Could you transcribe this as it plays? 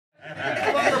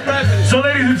So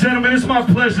ladies and gentlemen, it's my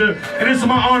pleasure and it's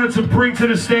my honor to bring to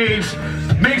the stage,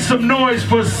 make some noise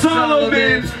for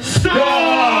Solomon Starr!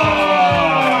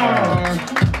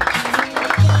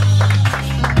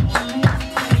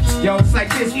 Yo, it's like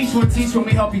this, each one teach when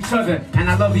we help each other. And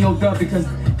I love the old dub because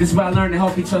this is where I learned to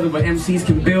help each other, where MCs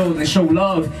can build and show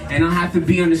love and don't have to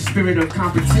be in the spirit of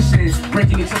competition,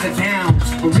 breaking each other down,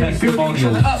 but really building each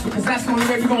other up, because that's the only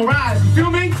way we're gonna rise, you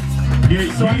feel me?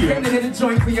 Yeah, so I came to hit a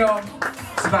joint for y'all.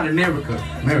 It's about America.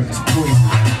 America's poison.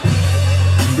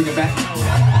 Bring it back.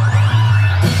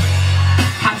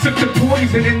 I took the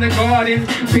poison in the garden,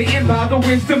 bitten by the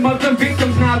wisdom of the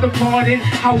victims now departed.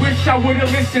 I wish I would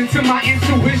have listened to my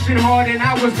intuition hardened.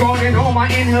 I was guarding all my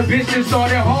inhibitions,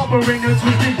 started harboring a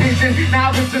twisted vision.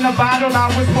 Now it's in a bottle, I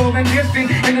was falling distant,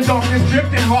 in the darkness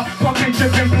drifting, heart pumping,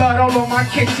 dripping blood all on my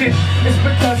kitchen. It's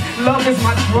because love is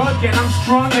my drug and I'm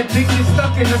strong, addicted,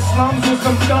 stuck in the slums with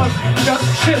some thugs, just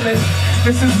chillin'.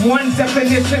 This is one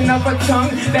definition of a tongue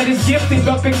that is gifted,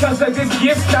 but because of this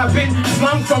gift I've been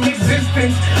slung from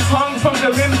existence, hung from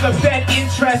the limbs of dead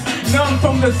interest, numb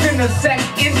from the sin of sex,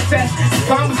 incest,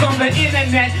 bums on the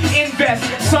internet, invest,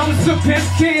 some to piss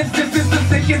kids. This is the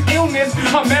sickest illness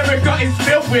America is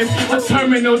filled with, a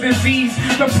terminal disease.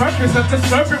 The purpose of the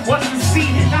serpent was to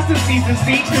see, not to seize and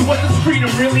siege. What does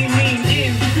freedom really mean?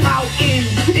 In, out,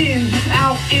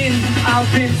 in,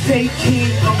 I've been taking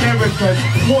America's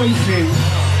poison.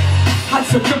 I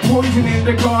took the poison in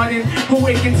the garden,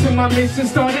 awakened to my mission,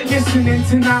 started listening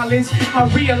to knowledge. I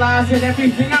realized that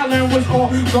everything I learned was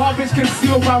all garbage,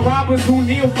 concealed by robbers who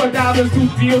kneel for dollars, do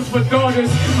deals for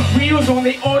daughters. Wheels on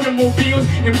their automobiles,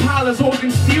 Impalas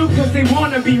holding steel cause they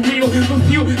wanna be real. The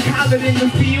few collared in the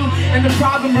field, and the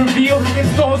problem revealed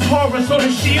installs horror, so the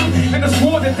shield and the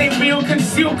sword that they wield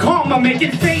conceal karma, make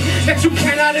it fake that you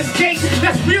cannot escape.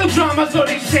 That's real drama, so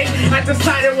they say. I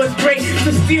decided it was great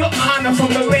to steal honor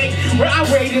from the lake, where I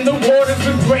wade in the waters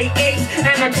with great apes,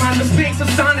 anaconda snakes,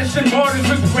 astonishing martyrs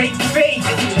with great faith,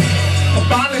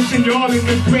 abolishing y'all in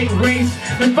this great race.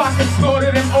 If I could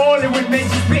slaughter them all, it would make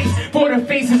space for the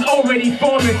faces already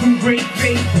falling through great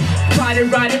faith. Pride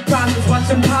process,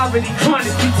 watching poverty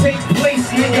chronically take place.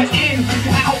 Nigga, in,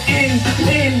 out, in,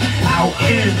 out,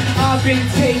 in. I've been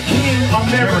taking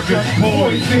America's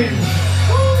poison.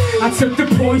 I took the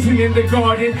poison in the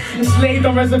garden, enslaved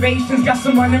on reservations, got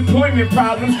some unemployment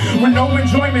problems, with no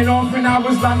enjoyment often. I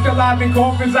was locked alive in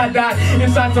coffins, I died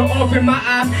inside to open my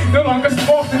eyes, no longer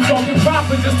often talking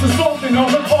proper, just to soften all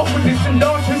the awkwardness and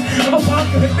doctrines of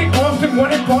apocalyptic often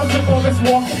wanted parts of all this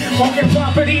walking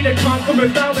property to conquer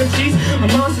mythologies, a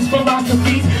monster's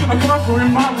philosophies, a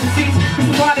conquering monarchies, whose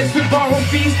products with borrowed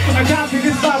fees, adopting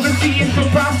this sovereignty into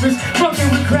prosperous, fucking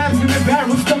with crabs in the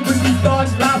barrel, stuck with these large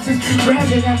lobsters,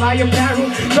 grabbing at my apparel,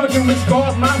 thugging with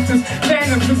scarred monsters,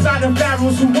 phantoms inside of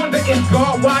barrels who wonder if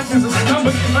God watches us,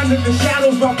 numbers under the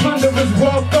shadows while plunderers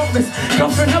walk thoughtless,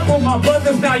 coming up on my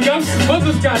brothers. Now young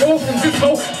mothers got orphans, this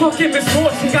whole fucking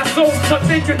misfortune got souls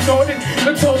tucked and contorted,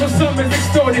 the total sum is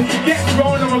extorted, get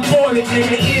thrown or recorded,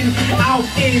 nigga, in, out,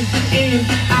 in,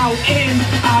 out, in.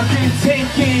 I've been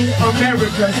taking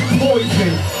America's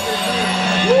poison.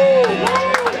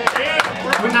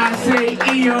 When I say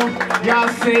EO, y'all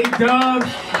say dub.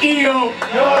 EO,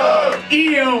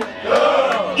 EO,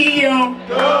 EO,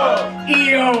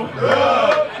 EO.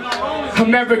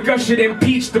 America should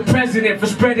impeach the president for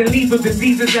spreading lethal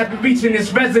diseases that be reaching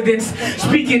its residents.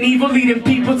 Speaking evil, leading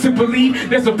people to believe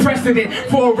there's a precedent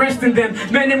for arresting them.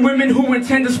 Men and women who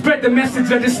intend to spread the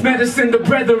message of this medicine, the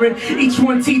brethren. Each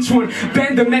one teach one,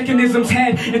 bend the mechanism's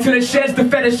head until it sheds the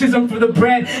fetishism for the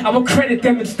bread. I will credit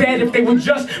them instead if they would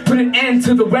just put an end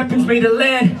to the weapons made of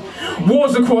lead.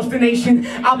 Wars across the nation,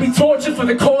 I'll be tortured for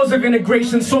the cause of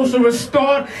integration. Sorcerers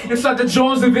starred inside the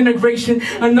jaws of integration.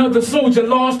 Another soldier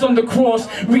lost on the cross,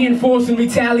 reinforcing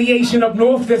retaliation. Up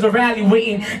north there's a rally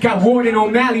waiting, got Warden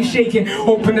O'Malley shaking.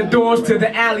 Open the doors to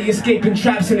the alley, escaping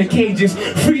traps in the cages.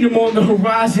 Freedom on the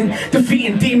horizon,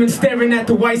 defeating demons staring at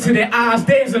the whites of their eyes.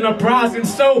 There's an uprising,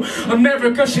 so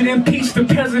America should impeach the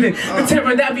president. The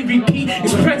terror that we repeat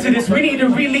is prejudice. We need to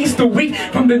release the weak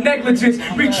from the negligence,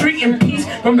 retreat in peace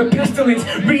from the pestilence,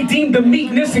 redeem the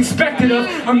meekness expected of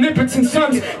omnipotent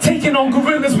sons, taking on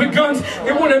gorillas with guns.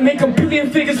 They want to make a billion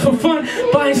figures for fun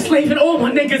by enslaving all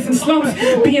my niggas in slums,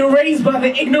 being raised by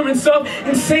the ignorance of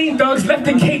insane thugs left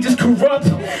in cages corrupt.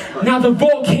 Now the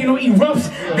volcano erupts,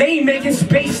 they ain't making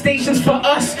space stations for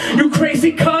us. You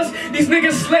crazy cuz these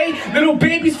niggas slay little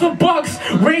babies for bucks,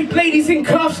 rape ladies in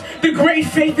cuffs, degrade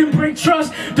faith and break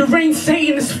trust, deranged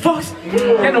Satan is fucks.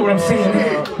 You know what I'm saying,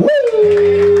 man. Woo!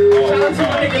 Shout out to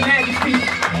my nigga Majesty.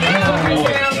 You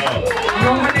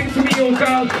know my name for me, old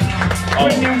dog.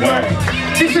 Putting in work.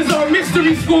 This is our mission.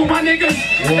 history school, my niggas.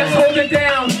 Let's hold it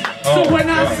down. So when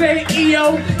I say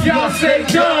EO, y'all say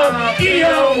dub.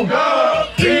 EO,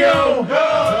 EO.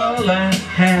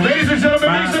 Ladies and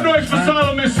gentlemen, make some noise for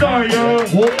Solomon Starr, yo. Yo,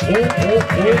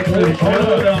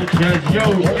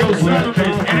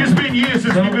 Solomon. And it's been years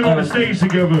since we've been on the stage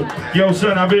together. Yo,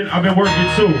 son, I've been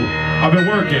working too. I've been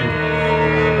working.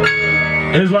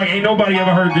 It's like ain't nobody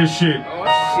ever heard this shit.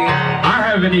 I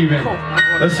haven't even.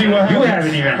 Let's see what happens. You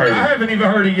haven't even heard it. I haven't even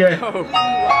heard it yet.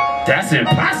 That's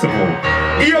impossible.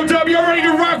 EOW, y'all ready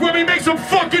to rock with me? Make some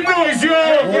fucking noise,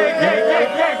 yo!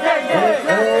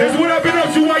 This is what I've been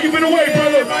up to while you've been away,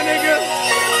 brother. My nigga.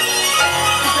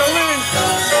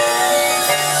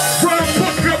 Rhyme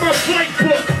book, got my flight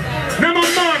book. Now my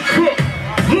mind cook.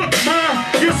 Look, ma,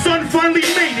 your son finally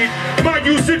made it. My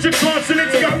usage of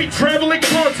consonants got me traveling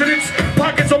continents.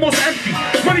 Pockets almost empty.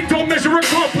 Money don't measure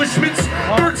accomplishments.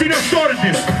 13, I started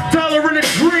this. Dollar in a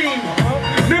dream.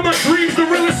 Now my dreams the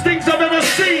realest things I've ever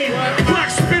seen.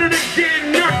 Black spitting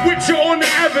again, knock with you on the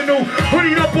avenue.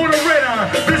 Hooded up on the red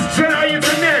eye. This Jedi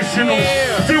International.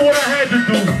 Did what I had to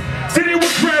do. Did it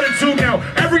with gratitude now.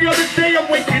 Every other day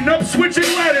I'm waking up, switching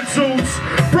latitudes.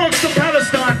 Bronx to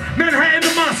Palestine, Manhattan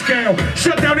to Moscow.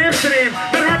 Shut down Amsterdam,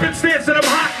 that happenstance that I'm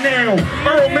hot now.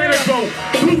 Earl Manigo,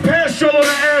 blue pass shell on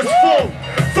the asphalt.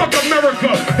 Fuck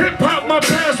America, hip hop my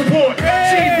passport.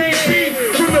 GDP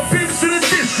from the bins to the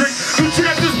district. The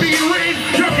chapters being written,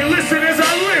 y'all can listen as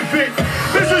I live it.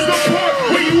 This is the part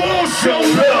where you all show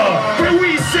love. Where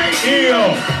we say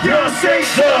EO, y'all say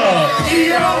dub.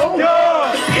 EO,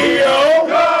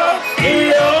 EO,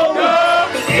 EO,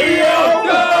 EO.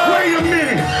 Wait a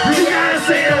minute, you gotta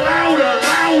say it louder,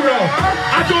 louder.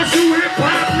 I thought you hip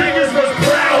hop niggas was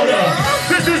prouder.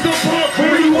 This is the part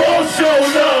where you all show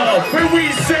love. When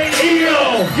we say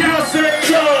EO, y'all say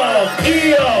dub.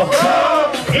 EO,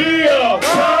 EO,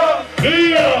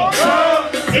 EO,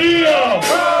 EO.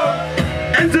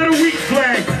 End of the week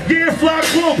flag, yeah, fly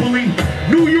globally.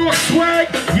 New York swag,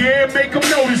 yeah, make them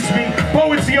notice me.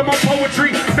 Poetry of my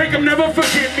poetry, make them never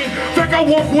forget me. In fact, I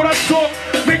walk what I talk,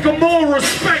 make them all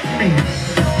respect me.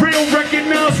 Real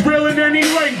recognize real in any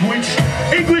language.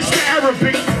 English to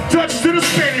Arabic, Dutch to the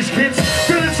Spanish kids.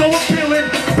 Feeling so appealing,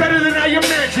 better than I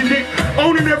imagined it.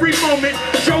 Owning every moment,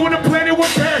 showing the planet what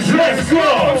passion is. Let's go!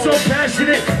 I'm so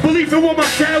passionate, believe in what my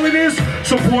talent is.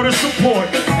 Support,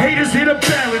 haters here to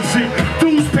balance it.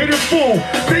 Dues paid in full,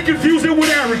 they confuse it with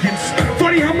arrogance.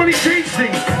 Funny how money change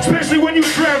things, especially when you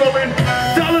traveling.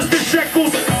 Dollars to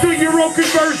shekels, do your own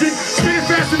conversion. Spinning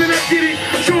faster than I get it,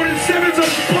 Jordan 7's a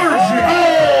splurging.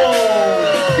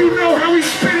 Oh! You know how we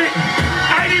spin it.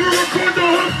 I ain't even record the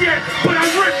hook yet, but I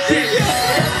ripped it.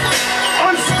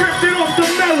 Unscripted off the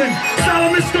melon.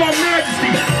 Solomon Starr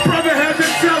Majesty. Brother had to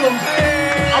tell him.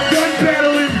 I'm done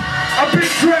battling. I've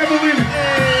been traveling.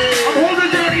 I'm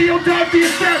holding down EOW the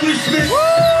establishment.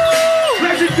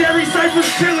 Legendary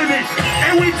ciphers killing it.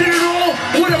 And we did it all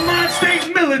with a mind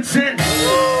state militant.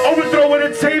 Overthrow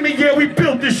entertainment, yeah, we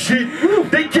built this shit.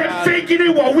 They kept faking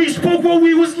it while we spoke what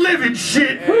we was living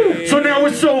shit. So now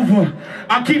it's over.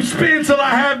 I'll keep spinning till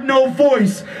I have no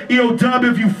voice.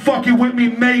 EOW, if you fucking with me,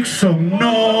 make some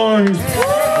noise.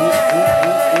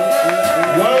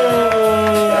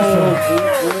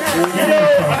 You know,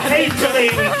 occasionally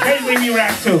we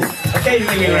rap too.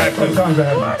 Occasionally we rap too. Sometimes I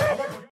have